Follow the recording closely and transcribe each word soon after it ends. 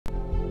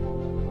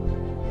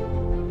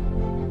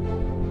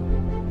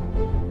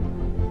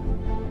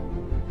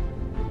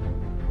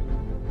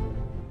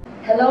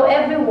Hello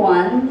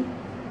everyone!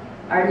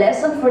 Our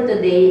lesson for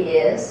today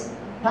is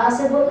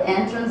possible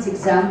entrance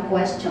exam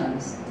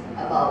questions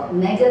about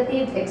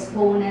negative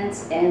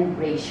exponents and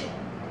ratio.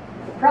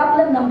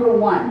 Problem number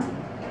 1.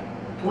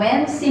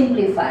 When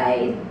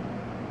simplified,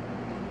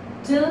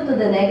 2 to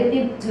the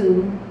negative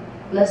 2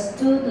 plus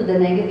 2 to the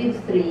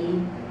negative 3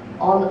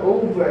 all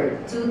over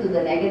 2 to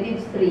the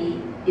negative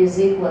 3 is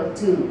equal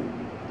to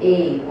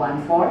A.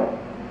 1/4,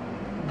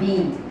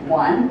 B.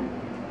 1,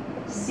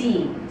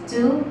 C.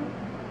 2,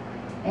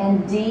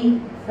 and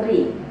D.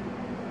 3.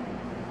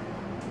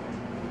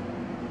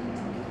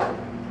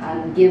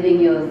 I'm giving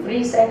you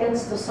 3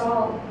 seconds to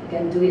solve. You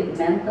can do it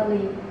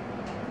mentally.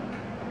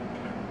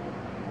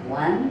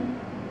 1,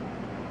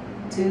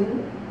 2,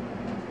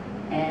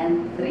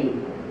 and 3.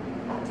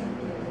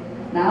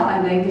 Now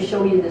I'm going to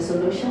show you the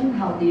solution.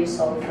 How do you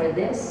solve for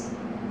this?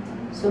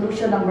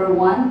 Solution number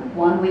 1,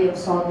 one way of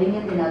solving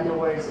it, in other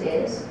words,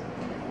 is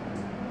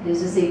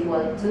this is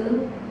equal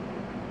to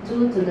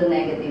 2 to the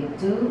negative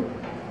 2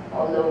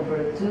 all over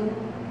 2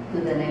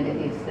 to the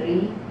negative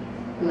 3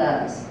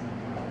 plus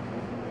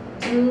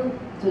 2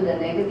 to the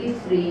negative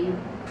 3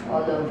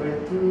 all over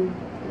 2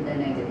 to the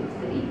negative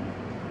 3.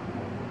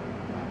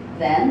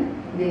 Then,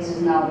 this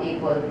is now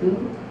equal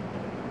to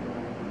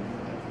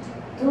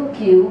 2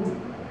 cubed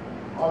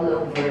all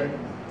over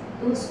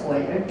 2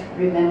 squared.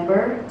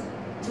 Remember,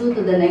 2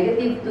 to the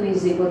negative 2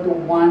 is equal to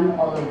 1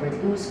 all over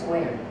 2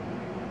 squared.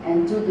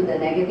 And 2 to the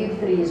negative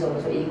 3 is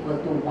also equal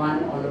to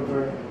 1 all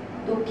over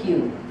 2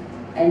 cubed.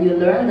 And you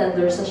learn that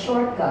there's a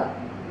shortcut.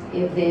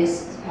 If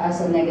this has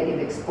a negative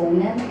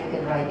exponent, you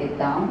can write it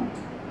down.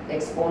 The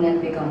exponent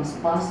becomes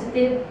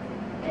positive.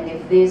 And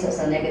if this has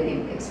a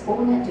negative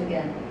exponent, you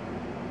can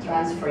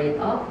transfer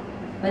it up,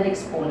 but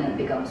exponent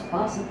becomes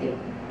positive.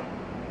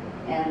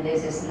 And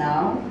this is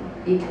now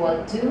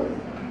equal to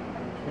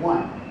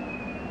 1.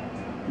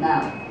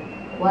 Now,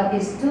 what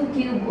is 2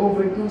 cubed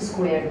over 2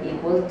 squared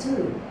equal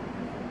to?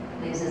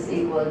 This is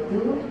equal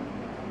to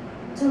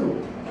 2.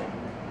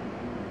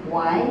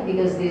 Why?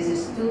 Because this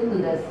is 2 to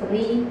the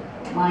 3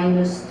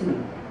 minus 2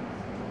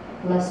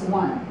 plus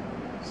 1.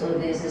 So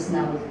this is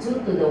now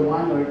 2 to the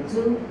 1, or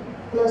 2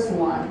 plus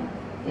 1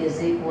 is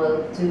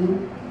equal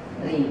to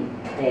 3.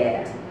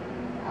 There.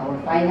 Our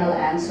final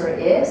answer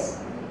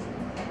is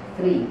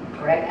 3.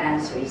 Correct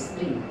answer is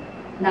 3.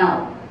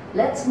 Now,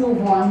 let's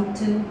move on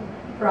to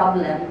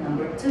problem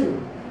number 2.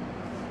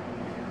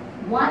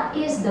 What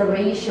is the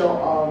ratio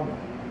of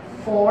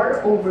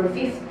 4 over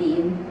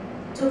 15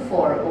 to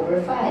 4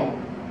 over 5?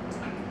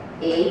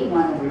 A.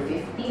 1 over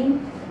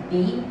 15,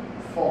 B.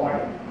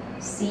 4,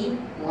 C.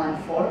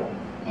 1/4,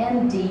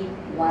 and D.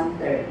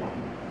 1/3.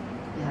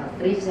 You have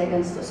 3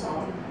 seconds to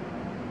solve.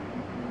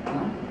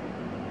 1,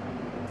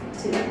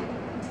 2,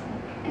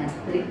 and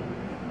 3.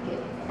 Okay.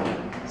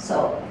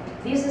 So,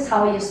 this is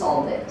how you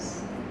solve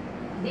this.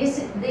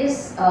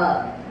 This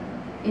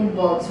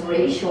involves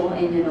ratio,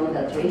 and you know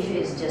that ratio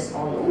is just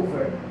all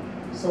over.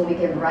 So we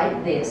can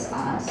write this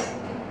as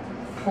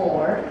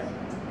 4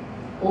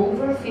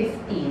 over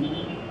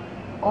 15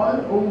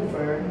 all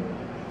over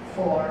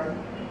 4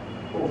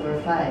 over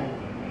 5.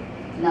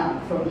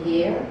 Now, from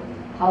here,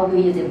 how do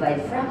you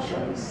divide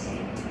fractions?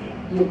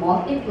 You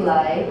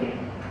multiply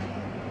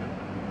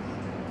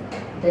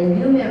the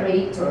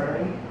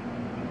numerator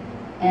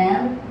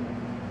and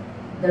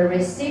the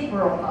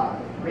reciprocal,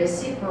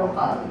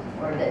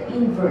 or the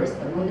inverse,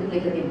 the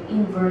multiplicative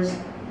inverse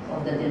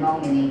of the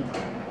denominator.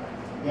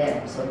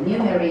 There. So,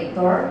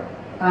 numerator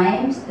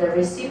times the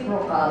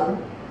reciprocal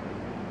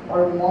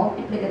or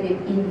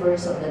multiplicative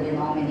inverse of the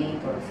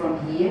denominator. From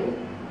here,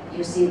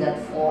 you see that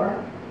 4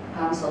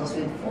 cancels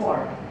with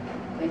 4.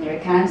 When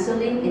you're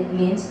canceling, it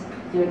means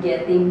you're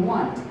getting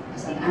 1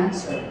 as an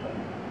answer.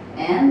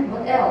 And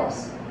what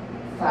else?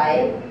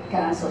 5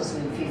 cancels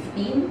with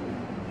 15.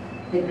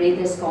 The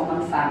greatest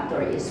common factor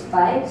is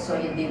 5, so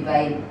you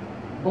divide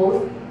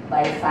both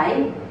by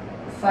 5.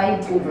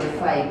 5 over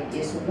 5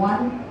 is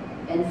 1,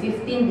 and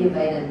 15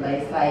 divided by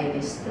 5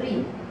 is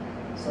 3.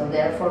 So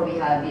therefore, we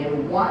have here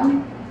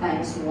 1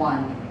 times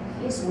 1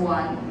 is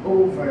 1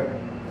 over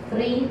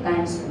 3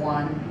 times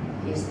 1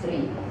 is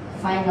 3.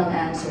 Final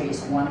answer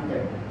is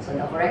 1/3. So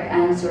the correct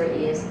answer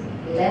is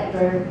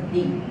letter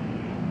D.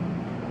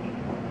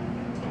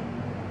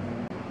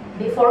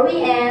 Before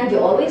we end,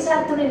 you always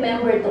have to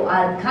remember to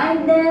add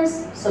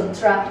kindness,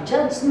 subtract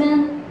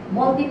judgment,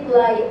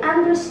 multiply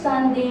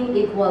understanding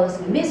equals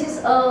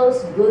Mrs.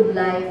 O's good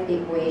life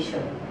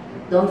equation.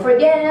 Don't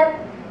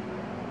forget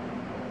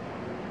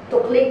to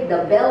click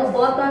the bell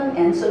button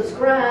and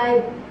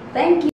subscribe. Thank you.